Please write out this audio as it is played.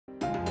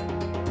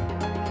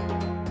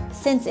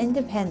Since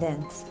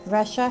independence,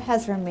 Russia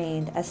has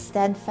remained a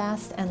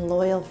steadfast and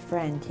loyal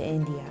friend to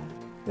India.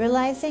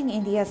 Realizing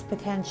India's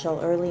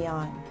potential early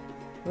on,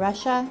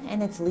 Russia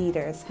and its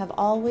leaders have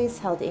always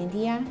held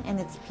India and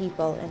its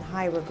people in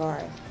high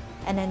regard,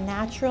 and a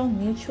natural,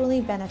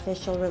 mutually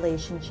beneficial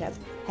relationship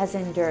has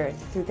endured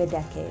through the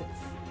decades.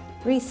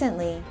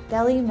 Recently,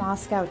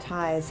 Delhi-Moscow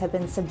ties have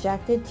been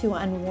subjected to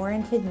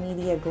unwarranted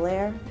media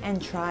glare and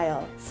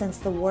trial since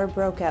the war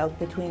broke out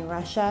between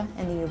Russia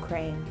and the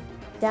Ukraine.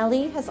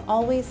 Delhi has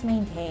always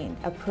maintained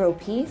a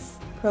pro-peace,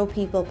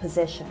 pro-people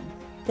position.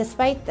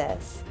 Despite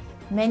this,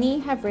 many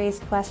have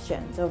raised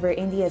questions over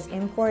India's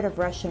import of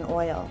Russian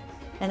oil,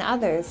 and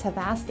others have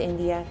asked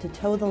India to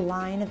toe the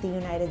line of the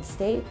United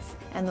States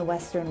and the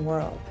Western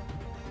world.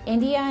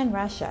 India and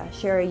Russia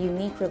share a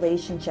unique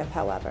relationship,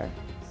 however,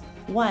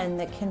 one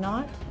that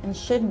cannot and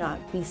should not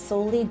be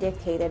solely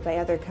dictated by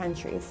other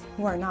countries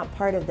who are not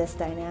part of this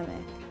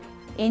dynamic.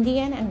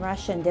 Indian and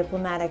Russian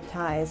diplomatic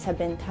ties have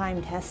been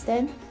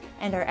time-tested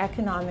and are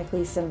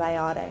economically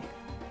symbiotic.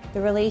 The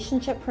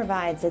relationship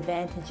provides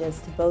advantages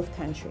to both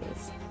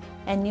countries,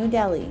 and New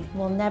Delhi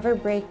will never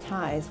break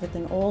ties with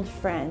an old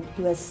friend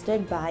who has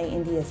stood by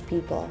India's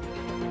people.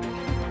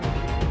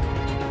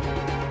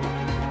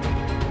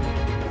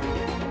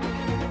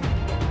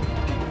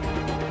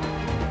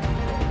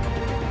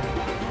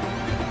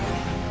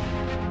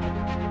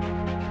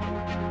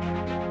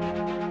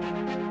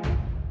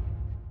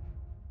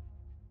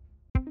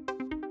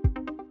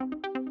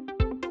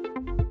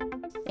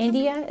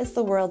 India is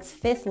the world's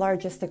 5th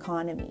largest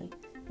economy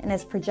and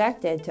is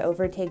projected to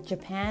overtake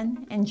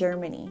Japan and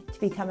Germany to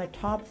become a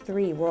top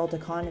 3 world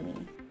economy.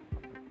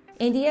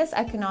 India's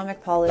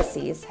economic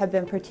policies have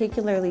been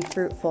particularly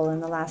fruitful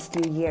in the last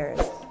few years,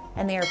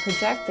 and they are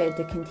projected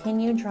to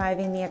continue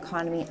driving the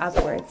economy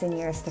upwards in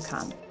years to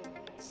come.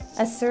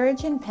 A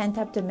surge in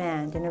pent-up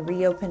demand in a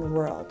reopened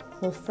world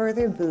will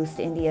further boost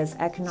India's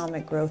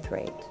economic growth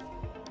rate.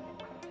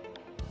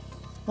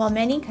 While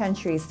many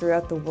countries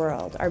throughout the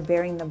world are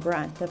bearing the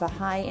brunt of a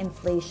high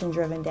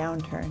inflation-driven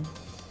downturn,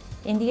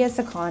 India's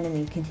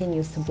economy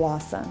continues to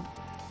blossom.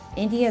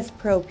 India's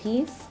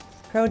pro-peace,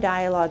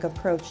 pro-dialogue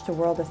approach to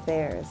world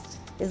affairs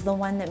is the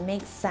one that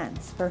makes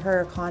sense for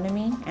her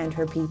economy and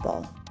her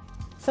people.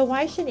 So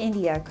why should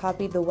India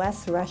copy the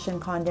West's Russian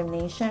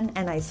condemnation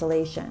and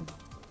isolation?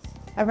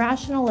 A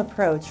rational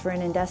approach for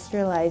an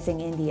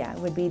industrializing India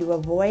would be to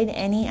avoid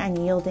any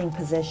unyielding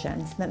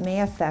positions that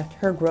may affect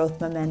her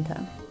growth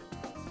momentum.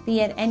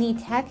 Be it any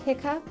tech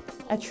hiccup,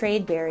 a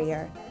trade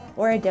barrier,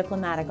 or a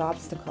diplomatic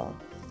obstacle,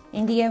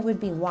 India would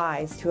be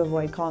wise to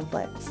avoid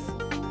conflicts.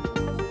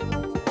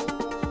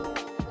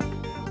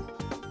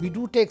 We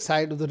do take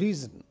side of the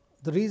reason.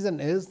 The reason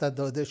is that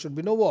there should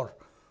be no war,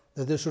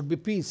 that there should be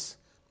peace,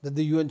 that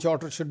the UN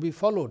Charter should be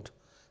followed.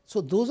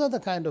 So those are the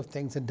kind of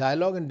things, and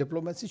dialogue and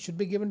diplomacy should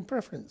be given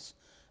preference.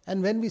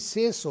 And when we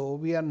say so,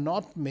 we are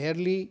not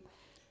merely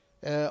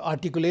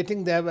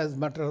articulating them as a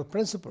matter of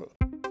principle.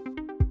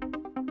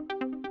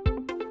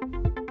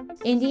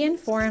 Indian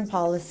foreign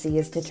policy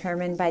is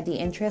determined by the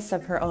interests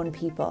of her own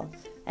people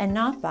and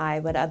not by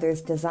what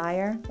others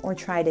desire or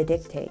try to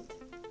dictate.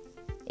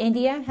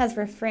 India has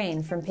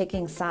refrained from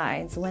picking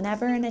sides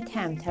whenever an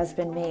attempt has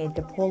been made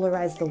to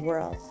polarize the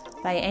world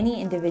by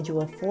any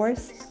individual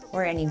force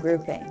or any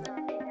grouping.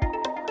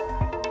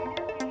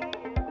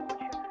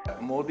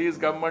 Modi's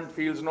government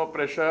feels no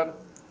pressure.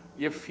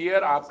 ये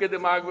fear आपके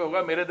दिमाग में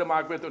होगा, मेरे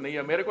दिमाग में तो नहीं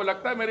है. मेरे को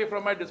लगता है मेरी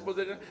from my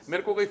disposition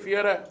मेरे को कोई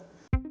fear है.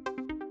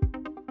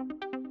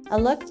 A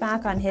look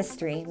back on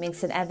history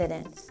makes it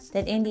evident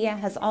that India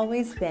has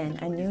always been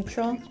a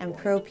neutral and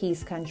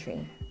pro-peace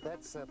country.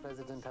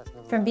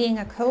 From being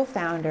a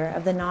co-founder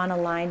of the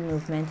non-aligned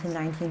movement in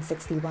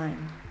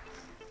 1961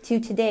 to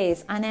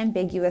today's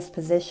unambiguous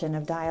position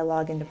of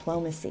dialogue and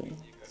diplomacy,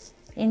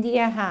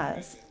 India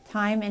has,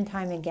 time and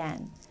time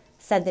again,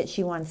 said that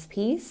she wants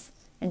peace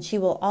and she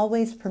will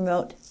always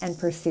promote and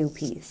pursue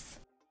peace.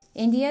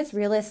 India's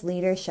realist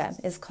leadership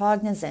is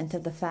cognizant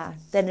of the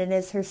fact that it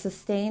is her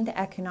sustained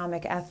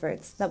economic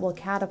efforts that will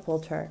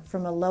catapult her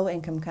from a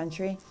low-income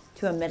country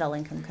to a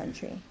middle-income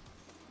country.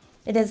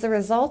 It is the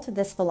result of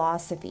this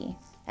philosophy,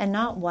 and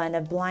not one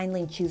of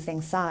blindly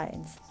choosing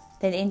sides,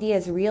 that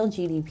India's real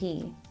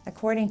GDP,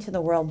 according to the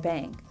World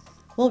Bank,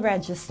 will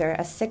register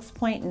a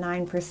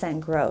 6.9%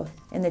 growth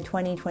in the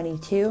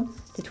 2022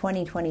 to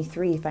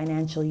 2023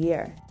 financial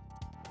year.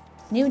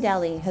 New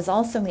Delhi has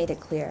also made it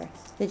clear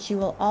that she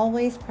will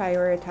always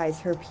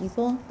prioritize her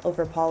people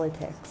over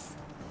politics.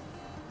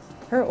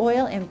 Her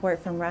oil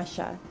import from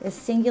Russia is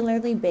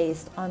singularly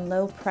based on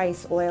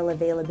low-price oil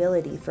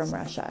availability from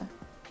Russia.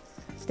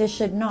 This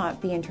should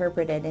not be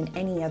interpreted in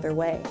any other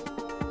way.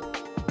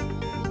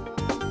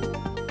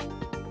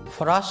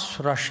 For us,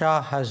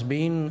 Russia has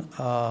been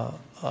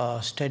a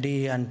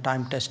steady and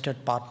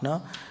time-tested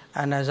partner,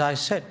 and as I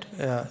said,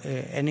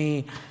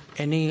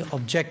 any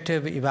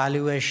objective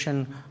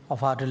evaluation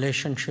of our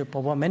relationship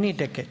over many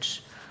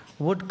decades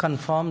would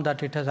confirm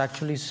that it has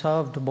actually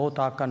served both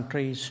our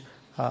countries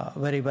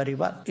very, very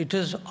well. It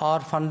is our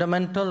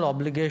fundamental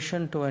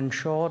obligation to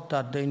ensure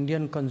that the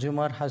Indian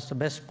consumer has the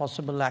best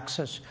possible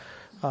access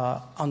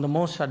on the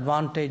most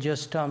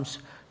advantageous terms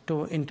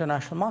to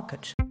international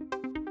markets.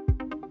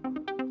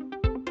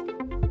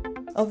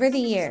 Over the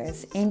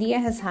years, India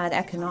has had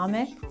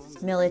economic,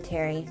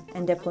 military,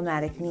 and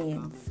diplomatic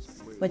needs,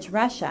 which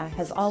Russia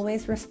has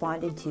always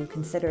responded to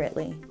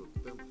considerately.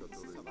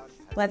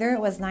 Whether it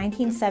was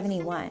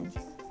 1971,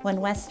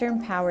 when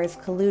Western powers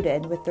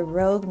colluded with the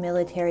rogue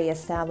military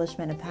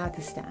establishment of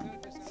Pakistan,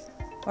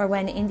 or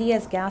when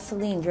India's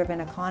gasoline-driven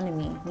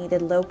economy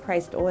needed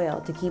low-priced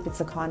oil to keep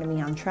its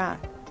economy on track,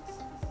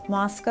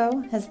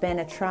 Moscow has been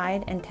a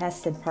tried and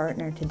tested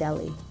partner to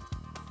Delhi.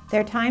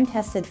 Their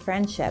time-tested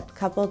friendship,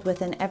 coupled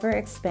with an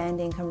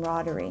ever-expanding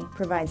camaraderie,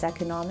 provides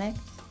economic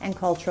and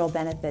cultural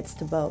benefits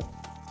to both.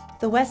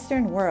 The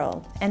Western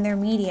world, and their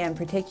media in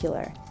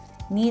particular,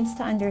 needs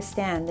to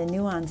understand the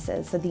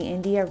nuances of the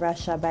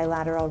India-Russia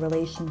bilateral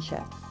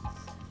relationship,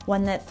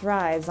 one that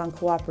thrives on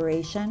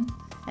cooperation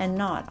and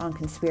not on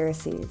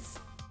conspiracies.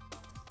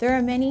 There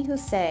are many who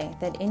say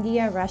that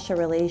India-Russia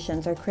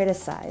relations are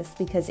criticized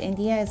because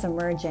India is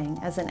emerging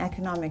as an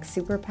economic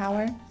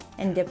superpower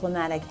and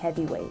diplomatic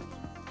heavyweight.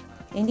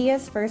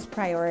 India's first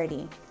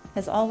priority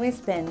has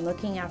always been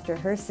looking after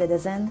her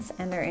citizens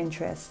and their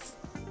interests.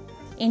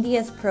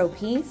 India's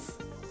pro-peace,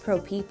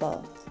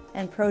 pro-people,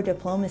 and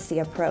pro-diplomacy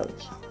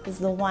approach is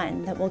the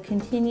one that will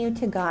continue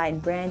to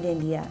guide brand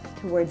India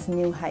towards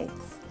new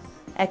heights,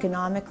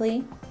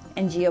 economically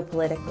and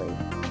geopolitically.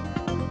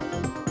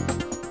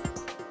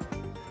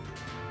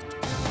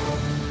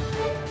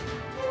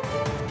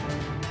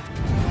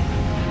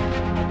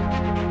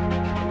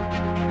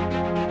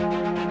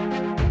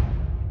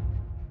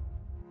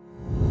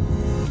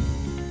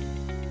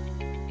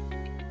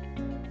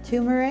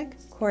 Turmeric,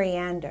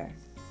 coriander,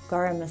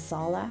 garam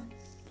masala,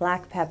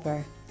 black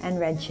pepper, and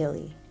red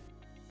chili.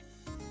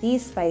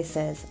 These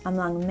spices,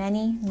 among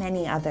many,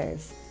 many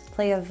others,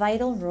 play a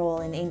vital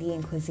role in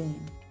Indian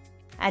cuisine,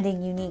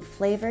 adding unique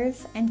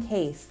flavors and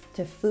tastes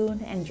to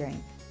food and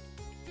drink.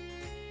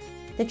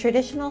 The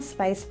traditional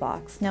spice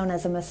box, known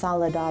as a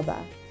masala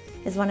daba,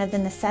 is one of the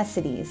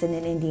necessities in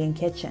an Indian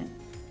kitchen.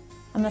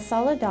 A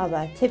masala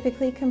daba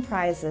typically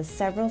comprises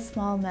several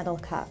small metal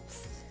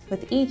cups,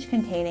 with each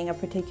containing a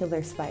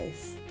particular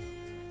spice.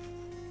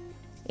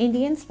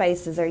 Indian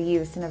spices are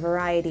used in a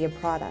variety of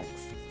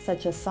products,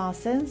 such as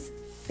sauces,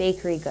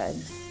 bakery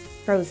goods,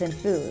 frozen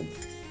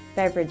foods,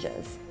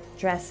 beverages,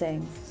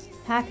 dressings,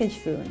 packaged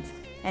foods,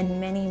 and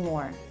many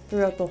more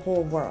throughout the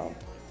whole world.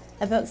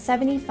 About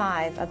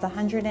 75 of the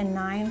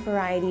 109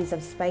 varieties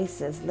of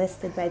spices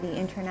listed by the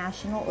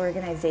International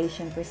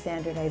Organization for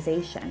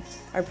Standardization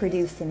are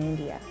produced in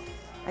India,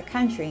 a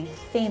country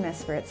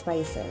famous for its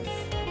spices.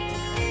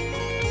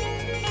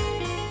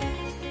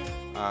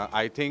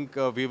 I think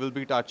we will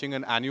be touching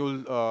an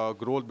annual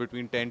growth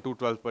between 10 to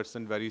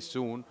 12% very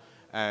soon,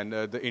 and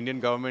the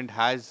Indian government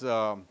has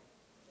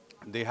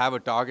they have a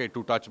target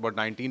to touch about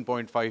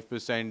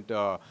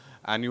 19.5%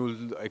 annual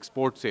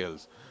export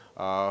sales.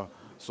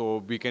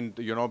 So we can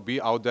be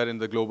out there in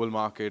the global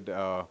market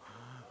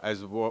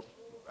as a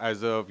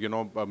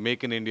a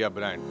Make in India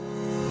brand.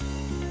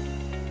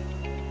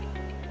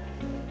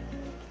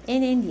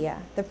 In India,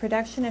 the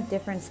production of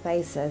different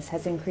spices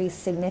has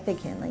increased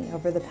significantly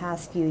over the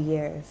past few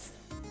years.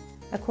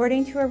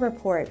 According to a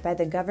report by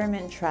the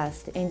government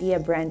trust India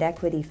Brand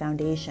Equity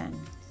Foundation,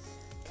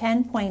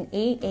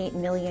 10.88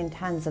 million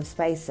tons of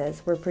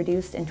spices were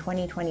produced in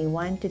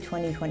 2021 to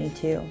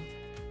 2022.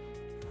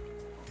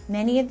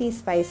 Many of these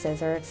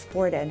spices are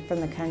exported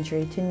from the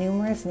country to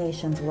numerous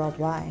nations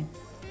worldwide.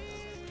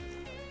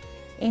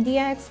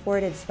 India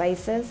exported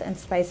spices and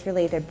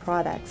spice-related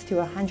products to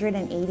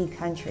 180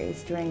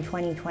 countries during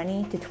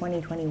 2020 to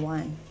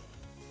 2021.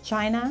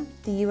 China,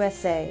 the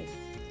USA,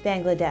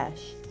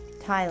 Bangladesh,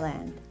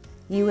 Thailand,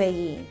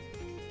 UAE,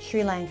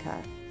 Sri Lanka,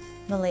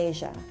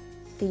 Malaysia,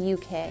 the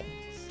UK,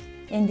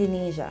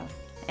 Indonesia,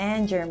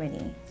 and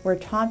Germany were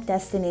top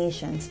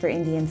destinations for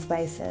Indian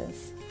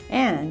spices.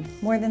 And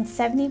more than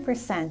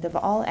 70% of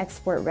all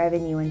export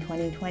revenue in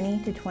 2020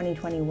 to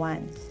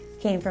 2021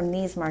 came from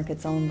these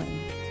markets only.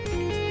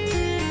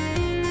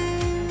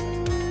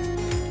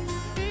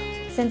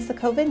 Since the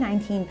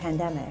COVID-19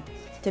 pandemic,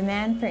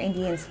 demand for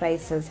Indian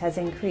spices has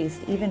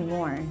increased even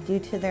more due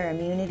to their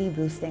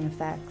immunity-boosting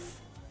effects.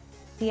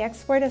 The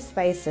export of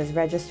spices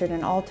registered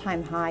an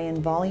all-time high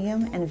in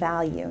volume and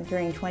value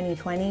during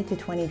 2020 to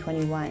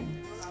 2021,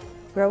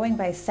 growing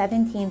by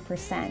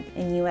 17%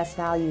 in US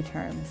value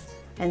terms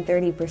and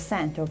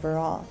 30%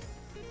 overall.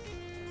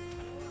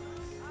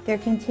 Their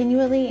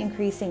continually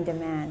increasing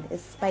demand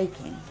is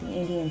spiking the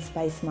Indian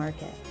spice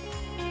market.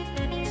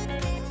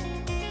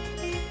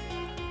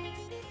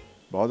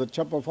 बहुत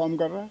अच्छा perform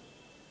कर रहा है।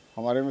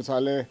 हमारे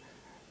मसाले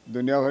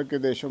दुनिया भर के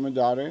देशों में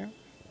जा रहे हैं,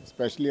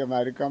 स्पेशली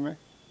अमेरिका में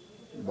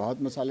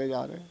बहुत मसाले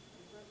जा रहे हैं।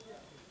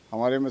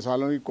 हमारे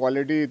मसालों की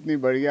क्वालिटी इतनी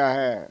बढ़िया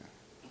है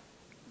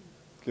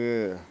कि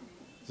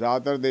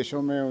ज़्यादातर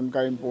देशों में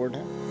उनका इंपोर्ट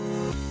है।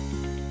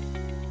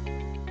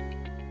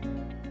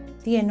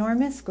 The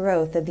enormous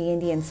growth of the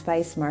Indian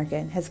spice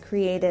market has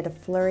created a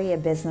flurry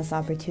of business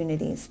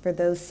opportunities for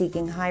those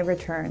seeking high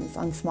returns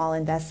on small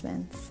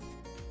investments.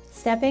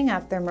 Stepping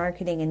up their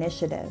marketing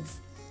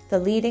initiatives, the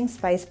leading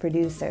spice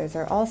producers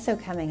are also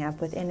coming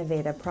up with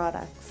innovative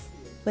products.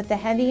 With the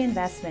heavy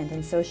investment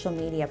in social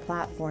media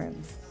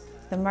platforms,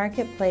 the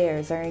market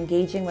players are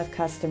engaging with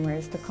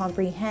customers to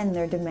comprehend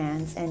their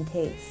demands and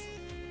tastes.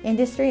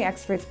 Industry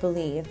experts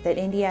believe that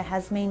India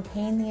has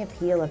maintained the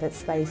appeal of its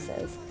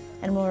spices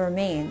and will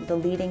remain the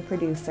leading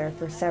producer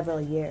for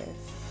several years.